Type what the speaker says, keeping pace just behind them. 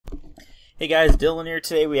Hey guys, Dylan here.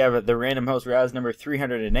 Today we have the random host Razz number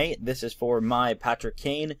 308. This is for my Patrick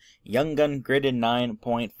Kane Young Gun Gridded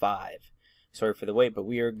 9.5. Sorry for the wait, but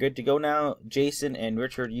we are good to go now. Jason and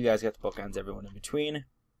Richard, you guys got the bookends, everyone in between.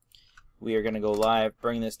 We are going to go live,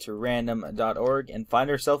 bring this to random.org, and find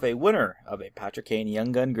ourselves a winner of a Patrick Kane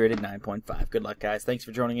Young Gun Gridded 9.5. Good luck, guys. Thanks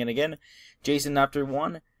for joining in again. Jason after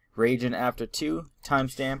 1, Ragin after 2.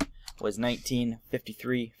 Timestamp was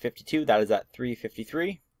 19:53:52. That is at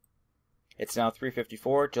 3:53. It's now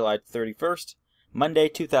 3:54, July 31st, Monday,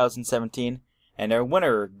 2017. And our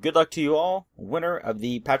winner, good luck to you all, winner of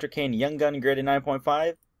the Patrick Kane Young Gun Gridded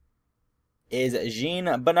 9.5 is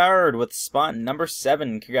Jean Bernard with spot number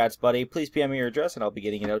 7. Congrats, buddy. Please PM me your address, and I'll be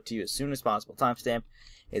getting it out to you as soon as possible. Timestamp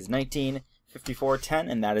is 19:54:10,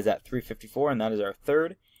 and that is at 3:54, and that is our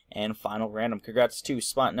third and final random. Congrats to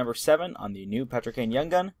spot number 7 on the new Patrick Kane Young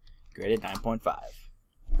Gun Gridded 9.5.